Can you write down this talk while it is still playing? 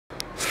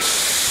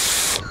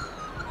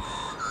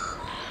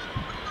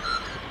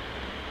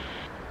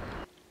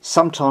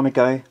Some time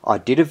ago I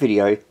did a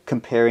video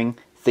comparing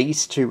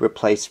these two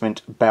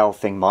replacement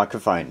Baofeng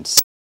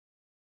microphones.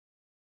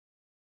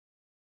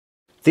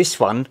 This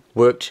one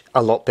worked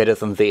a lot better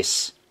than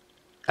this.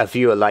 A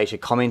viewer later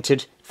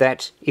commented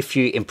that if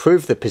you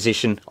improve the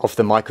position of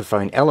the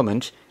microphone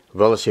element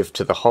relative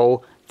to the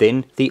hole,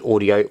 then the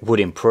audio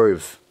would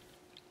improve.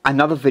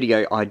 Another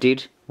video I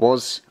did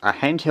was a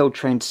handheld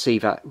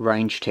transceiver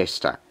range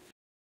tester.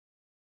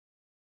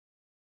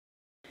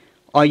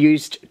 I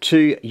used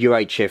two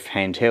UHF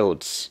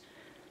handhelds.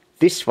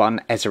 This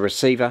one, as a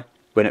receiver,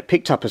 when it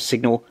picked up a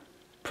signal,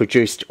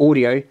 produced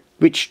audio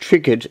which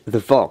triggered the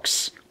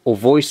VOX, or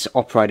voice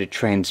operated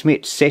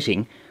transmit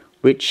setting,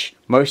 which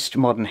most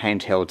modern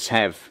handhelds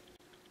have.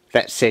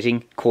 That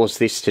setting caused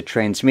this to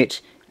transmit,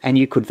 and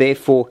you could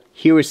therefore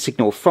hear a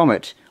signal from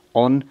it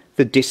on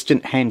the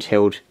distant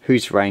handheld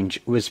whose range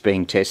was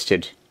being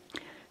tested.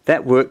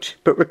 That worked,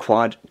 but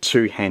required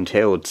two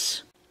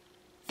handhelds.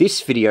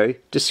 This video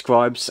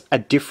describes a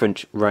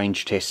different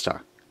range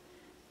tester.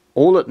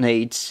 All it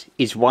needs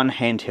is one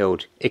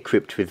handheld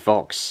equipped with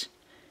VOX,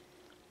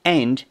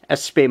 and a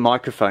spare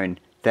microphone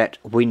that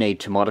we need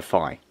to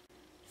modify.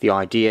 The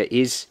idea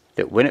is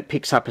that when it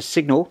picks up a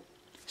signal,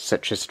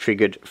 such as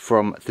triggered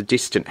from the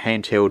distant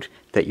handheld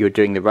that you're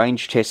doing the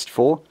range test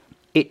for,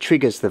 it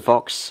triggers the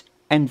VOX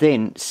and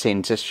then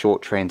sends a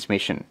short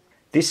transmission.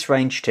 This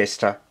range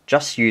tester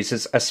just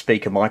uses a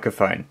speaker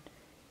microphone.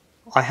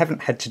 I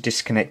haven't had to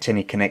disconnect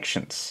any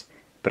connections,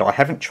 but I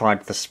haven't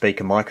tried the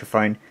speaker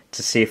microphone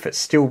to see if it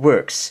still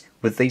works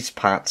with these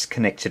parts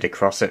connected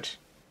across it.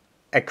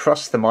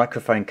 Across the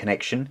microphone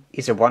connection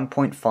is a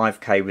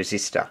 1.5K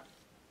resistor.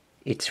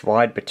 It's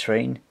wide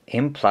between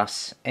M+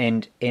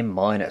 and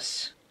M-.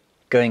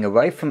 Going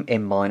away from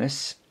M-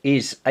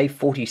 is a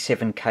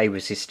 47K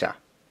resistor.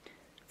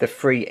 The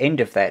free end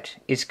of that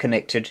is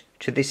connected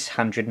to this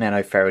 100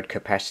 nanofarad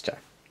capacitor.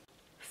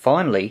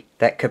 Finally,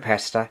 that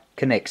capacitor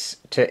connects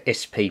to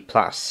SP+.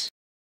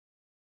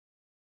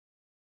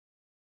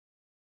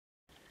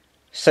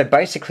 So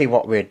basically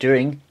what we're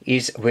doing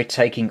is we're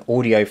taking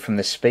audio from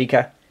the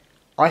speaker,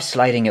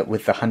 isolating it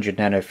with the 100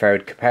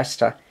 nanofarad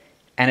capacitor,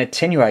 and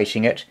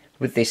attenuating it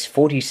with this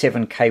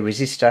 47K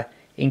resistor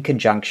in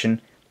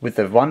conjunction with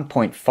the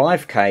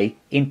 1.5K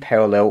in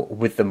parallel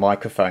with the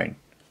microphone.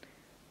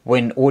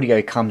 When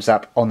audio comes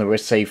up on the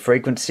receive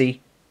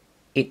frequency,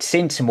 it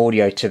sends some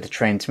audio to the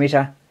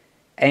transmitter,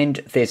 and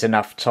there's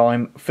enough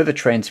time for the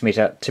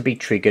transmitter to be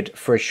triggered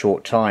for a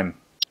short time.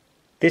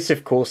 This,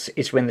 of course,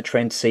 is when the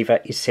transceiver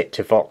is set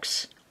to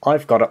VOX.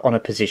 I've got it on a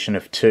position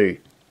of 2.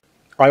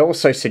 I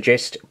also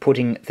suggest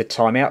putting the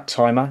timeout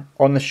timer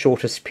on the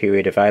shortest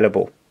period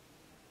available.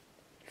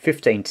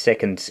 15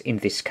 seconds in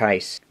this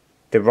case.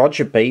 The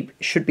Roger beep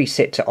should be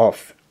set to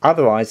off,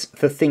 otherwise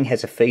the thing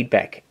has a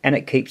feedback and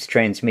it keeps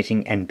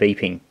transmitting and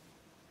beeping.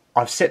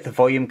 I've set the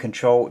volume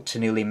control to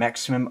nearly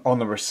maximum on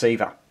the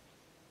receiver.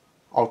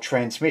 I'll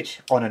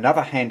transmit on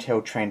another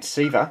handheld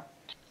transceiver.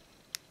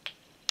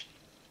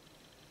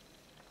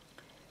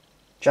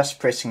 Just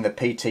pressing the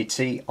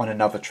PTT on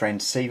another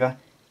transceiver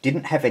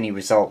didn't have any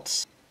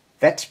results.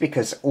 That's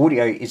because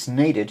audio is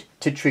needed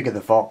to trigger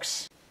the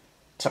VOX.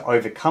 To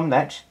overcome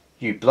that,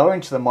 you blow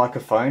into the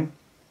microphone,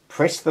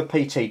 press the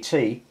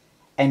PTT,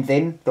 and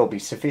then there'll be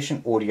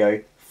sufficient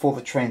audio for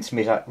the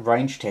transmitter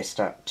range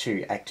tester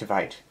to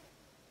activate.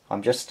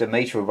 I'm just a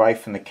meter away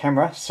from the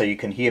camera so you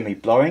can hear me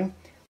blowing.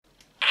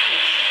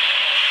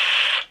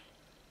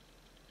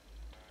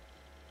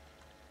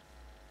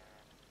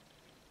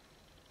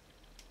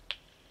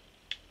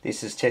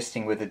 This is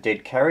testing with a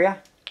dead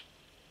carrier.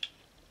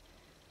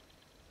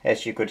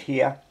 As you could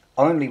hear,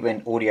 only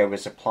when audio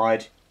was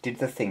applied did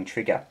the thing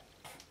trigger.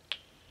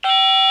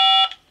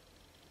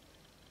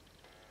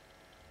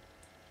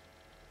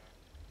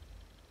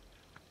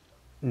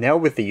 Now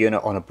with the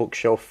unit on a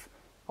bookshelf,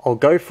 I'll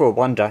go for a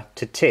wander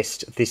to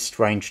test this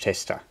range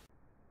tester.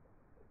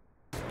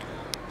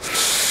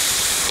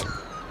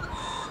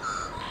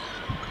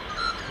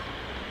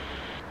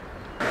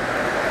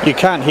 You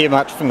can't hear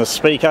much from the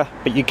speaker,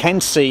 but you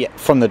can see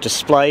from the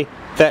display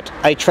that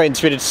a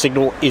transmitted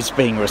signal is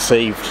being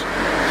received.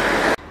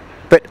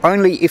 But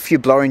only if you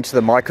blow into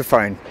the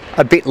microphone,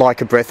 a bit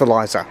like a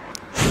breathalyzer.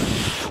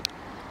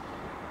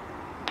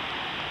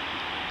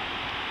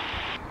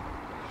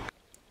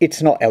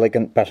 It's not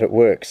elegant, but it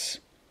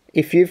works.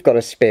 If you've got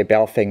a spare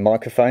Baofeng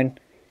microphone,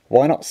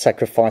 why not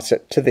sacrifice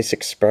it to this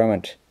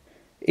experiment?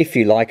 If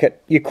you like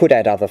it, you could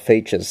add other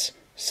features,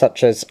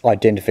 such as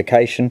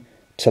identification,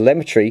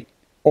 telemetry,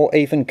 or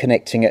even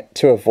connecting it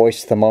to a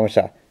voice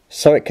thermometer,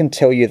 so it can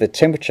tell you the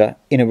temperature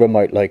in a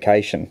remote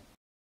location.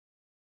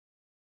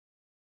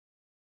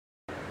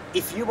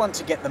 If you want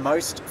to get the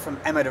most from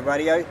amateur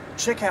radio,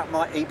 check out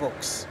my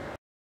ebooks.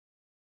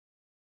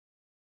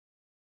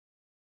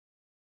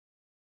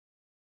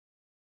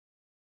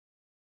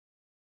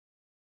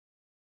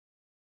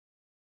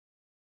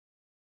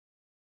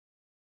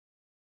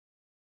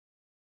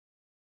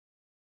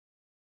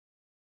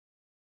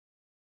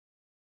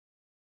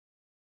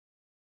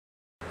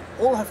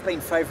 all have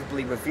been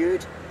favourably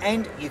reviewed,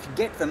 and you can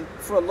get them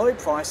for a low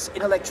price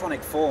in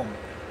electronic form.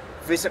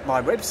 Visit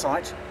my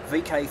website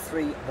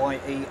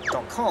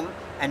VK3YE.com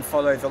and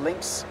follow the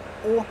links,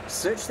 or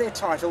search their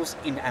titles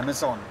in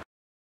Amazon.